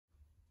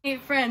Hey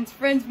friends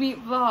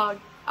meet vlog.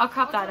 I'll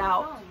crop that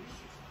out.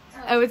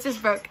 Oh, it's just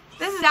broke.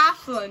 This is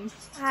Ashlyn.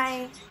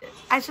 Hi.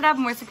 I should have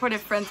more supportive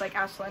friends like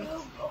Ashlyn.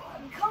 Oh God,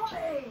 I'm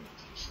coming.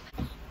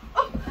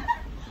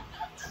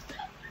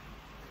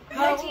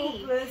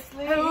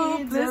 Hopelessly.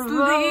 Oh,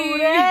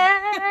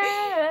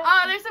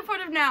 they're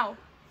supportive now.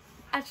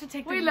 I should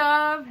take them. We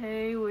love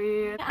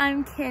Haley.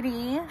 I'm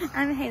Kitty.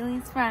 I'm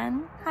Haley's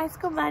friend. High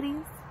school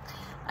buddies.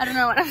 I don't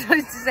know what I'm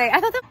supposed to say.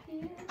 I thought that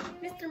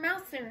Mr.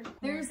 Mouser.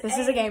 this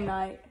is a game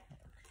night.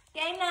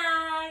 Game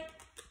night.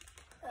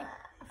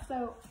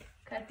 So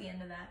Cut the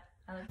end of that.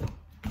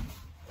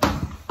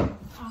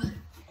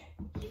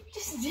 You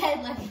just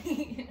dead like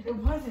me. It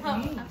wasn't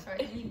me. I'm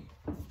sorry.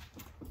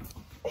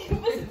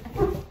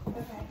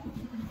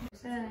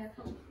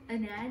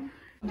 An ad?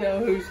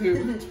 No, who's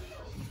who?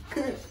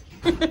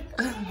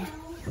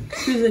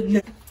 Who's a no?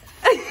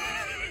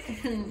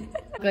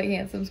 Like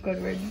handsome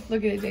Squidward.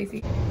 Look at it,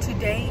 JC.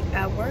 Today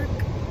at work,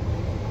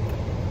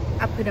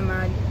 I put in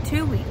my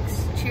 2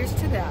 weeks. Cheers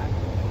to that.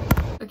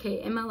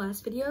 Okay, in my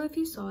last video, if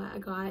you saw it, I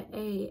got a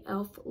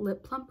e.l.f.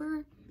 lip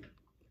plumper.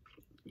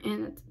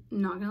 And it's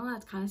not gonna lie,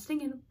 it's kind of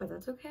stinging, but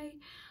that's okay.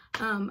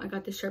 I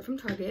got this shirt from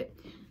Target,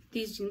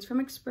 these jeans from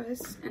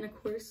Express, and of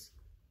course,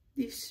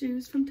 these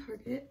shoes from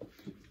Target.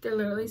 They're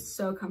literally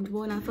so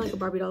comfortable, and I feel like a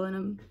Barbie doll in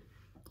them.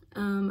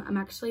 I'm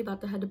actually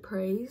about to head to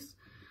Praise,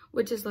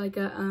 which is like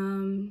a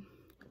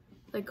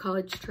like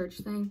college church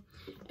thing.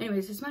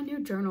 Anyways, this is my new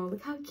journal.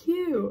 Look how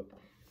cute.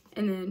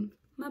 And then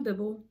my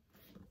Bible.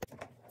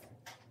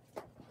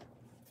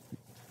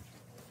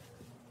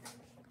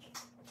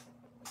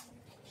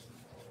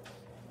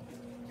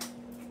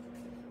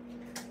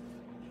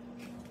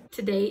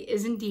 Today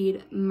is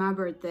indeed my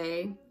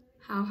birthday.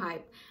 How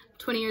hype.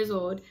 20 years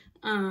old.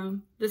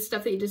 The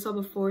stuff that you just saw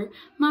before,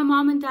 my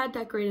mom and dad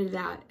decorated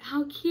that.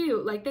 How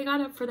cute. Like, they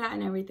got up for that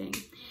and everything.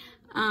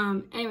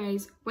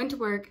 Anyways, went to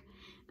work,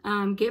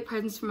 get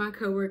presents for my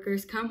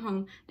coworkers, come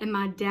home, and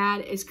my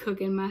dad is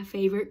cooking my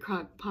favorite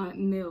crock pot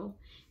meal.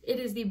 It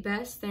is the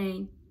best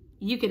thing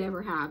you could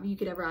ever have, you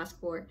could ever ask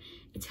for.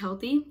 It's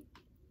healthy.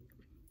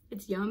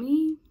 It's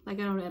yummy. Like,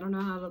 I don't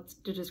know how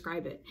to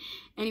describe it.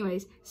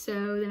 Anyways,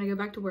 so then I go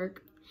back to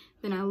work,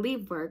 then I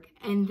leave work,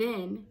 and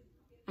then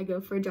I go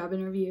for a job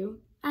interview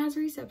as a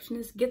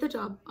receptionist, get the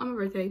job on my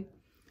birthday.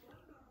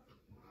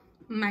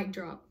 Mic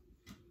drop.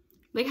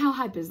 Like, how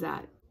hype is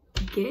that?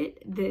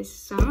 Get this.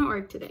 So I'm at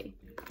work today.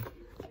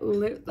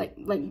 Like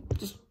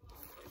just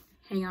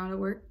hang out at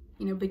work,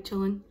 you know, big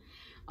chillin'.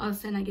 All of a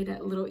sudden I get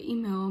a little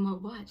email on my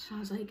watch, and I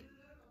was like,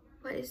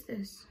 what is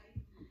this?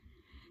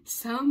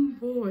 Some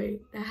boy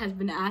that has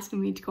been asking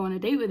me to go on a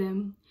date with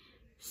him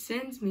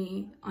sends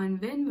me on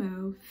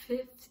Venmo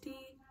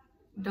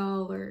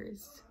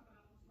 $50.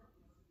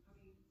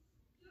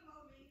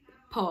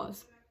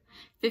 Pause.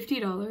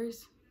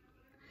 $50.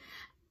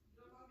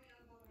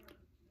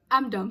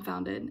 I'm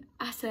dumbfounded.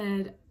 I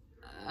said,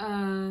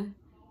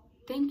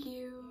 thank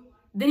you.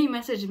 Then he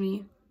messaged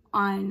me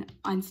on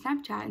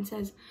Snapchat and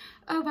says,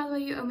 oh, by the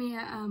way, you owe me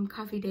a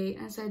coffee date.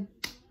 And I said,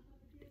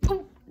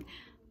 oh,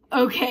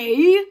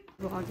 okay.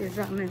 Vloggers,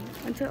 I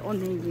went to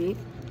Old Navy.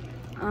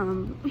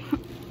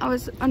 I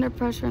was under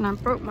pressure and I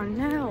broke my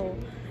nail.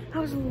 I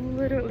was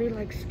literally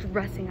like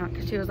stressing out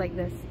because she was like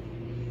this,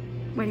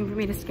 waiting for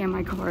me to scan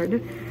my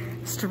card.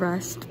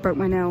 Stressed, broke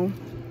my nail.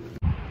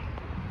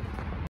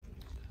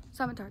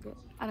 So I'm at Target.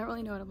 I don't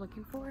really know what I'm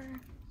looking for,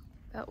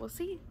 but we'll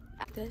see.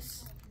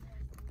 This,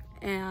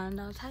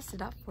 and I'll test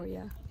it out for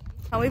you.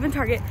 I'll leave in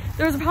Target.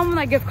 There was a problem with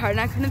my gift card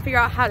and I couldn't figure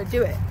out how to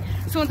do it.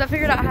 So once I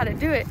figured out how to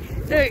do it,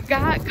 the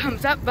guy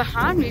comes up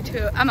behind me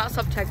I'm at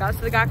self-checkout,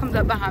 so the guy comes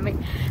up behind me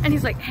and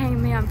he's like, hey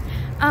ma'am,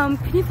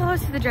 can you follow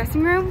us to the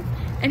dressing room?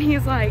 And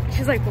she's like,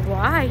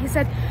 why? He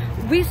said,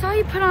 we saw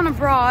you put on a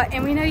bra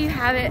and we know you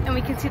have it and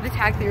we can see the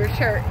tag through your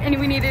shirt and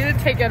we needed to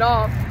take it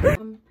off.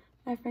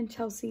 My friend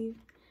Chelsea,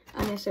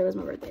 yesterday was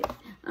my birthday.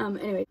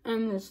 Anyway,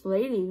 and this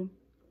lady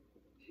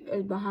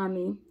is behind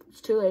me.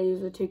 It's two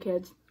ladies with two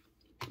kids.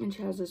 And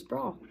she has this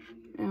bra.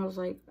 And I was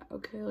like,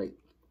 okay, like,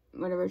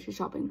 whatever, she's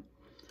shopping.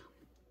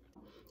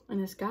 And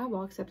this guy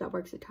walks up that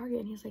works at Target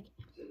and he's like,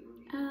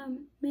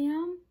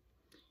 ma'am,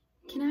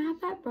 can I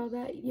have that bra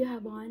that you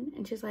have on?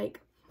 And she's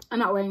like, I'm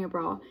not wearing a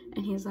bra.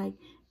 And he's like,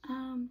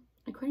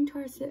 according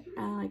to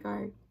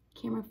our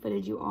camera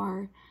footage, you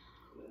are.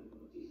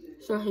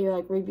 So he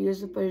like reviews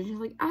the footage and he's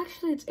like,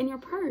 actually, it's in your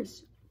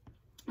purse.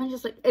 I'm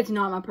just like, it's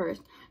not my purse.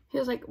 He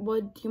was like,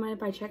 well, do you mind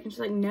if I check? And she's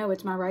like, no,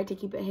 it's my right to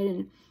keep it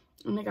hidden.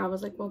 And the guy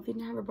was like, well, if you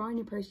didn't have a bra in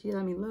your purse, you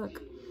let me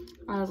look.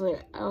 I was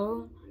like,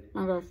 oh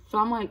my gosh. So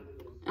I'm like,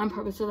 I'm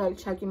purposely like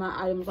checking my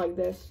items like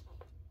this.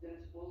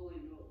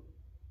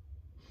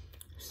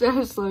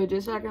 So slow,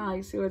 just so I can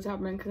like see what's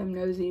happening because I'm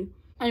nosy.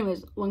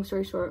 Anyways, long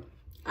story short,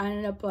 I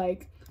ended up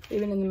like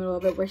even in the middle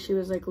of it where she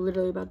was like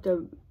literally about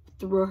to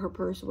throw her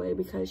purse away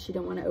because she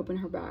didn't want to open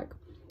her bag.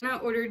 I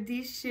ordered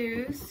these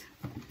shoes,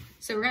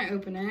 so we're gonna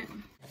open it.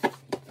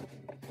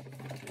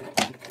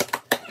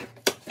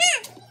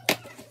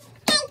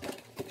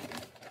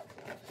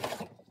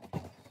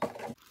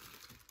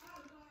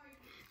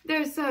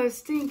 They're so so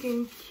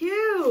stinking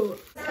cute.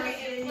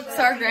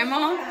 So our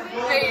grandma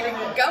made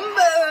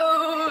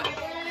gumbo.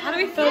 How do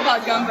we feel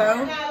about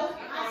gumbo?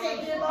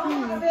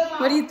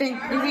 What do you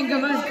think? Do you think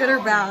gumbo is good or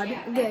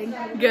bad? Good.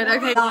 Good,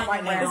 okay. Not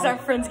right now. This is our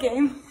friend's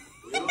game.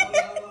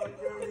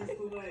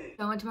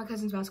 I went to my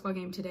cousin's basketball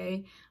game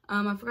today.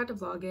 I forgot to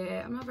vlog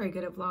it. I'm not very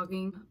good at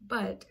vlogging,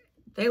 but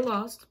they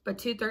lost. But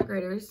 2 3rd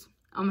graders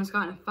almost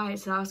got in a fight,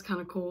 so that was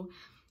kind of cool.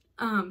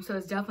 So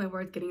it's definitely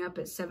worth getting up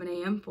at 7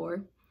 a.m.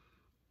 for.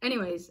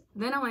 Anyways,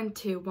 then I went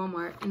to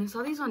Walmart and I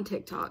saw these on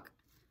TikTok.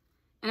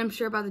 And I'm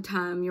sure by the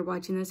time you're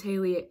watching this,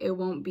 Haley, it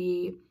won't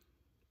be,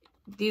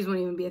 these won't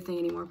even be a thing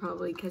anymore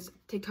probably, because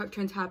TikTok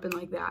trends happen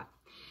like that.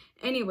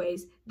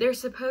 Anyways, they're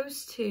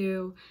supposed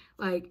to,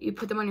 like, you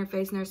put them on your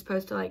face and they're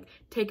supposed to, like,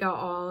 take out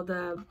all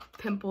the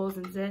pimples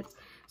and zits.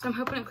 So I'm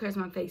hoping it clears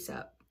my face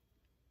up.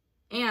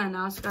 And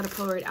I also got a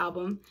Polaroid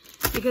album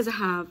because I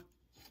have,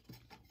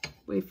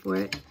 wait for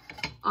it,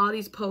 all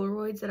these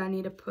Polaroids that I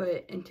need to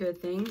put into a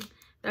thing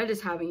that I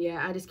just haven't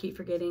yet. I just keep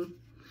forgetting.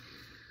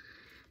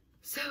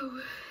 So,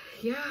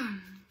 yeah.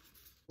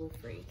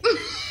 Freak.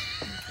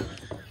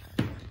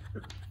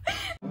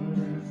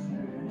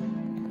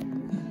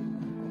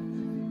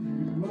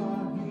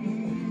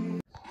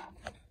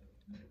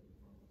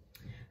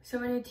 So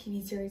my new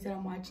TV series that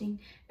I'm watching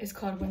is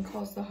called When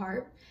Calls the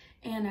Heart.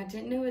 And I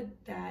didn't know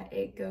that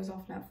it goes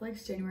off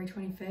Netflix January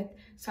 25th.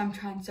 So I'm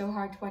trying so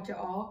hard to watch it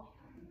all.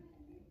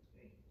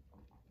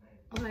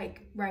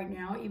 Like right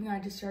now, even though I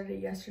just started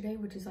it yesterday,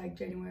 which is like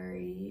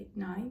January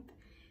 9th.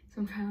 So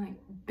I'm trying to like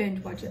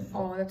binge watch it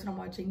all. That's what I'm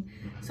watching.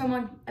 So I'm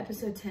on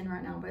episode 10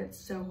 right now, but it's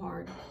so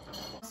hard.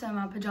 So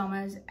my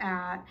pajamas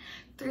at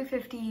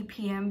 3:50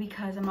 p.m.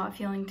 because I'm not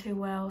feeling too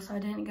well. So I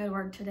didn't go to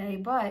work today,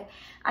 but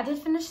I did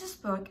finish this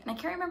book. And I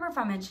can't remember if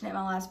I mentioned it in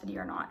my last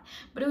video or not,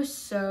 but it was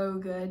so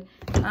good.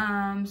 So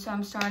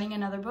I'm starting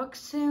another book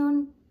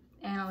soon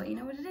and I'll let you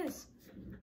know what it is.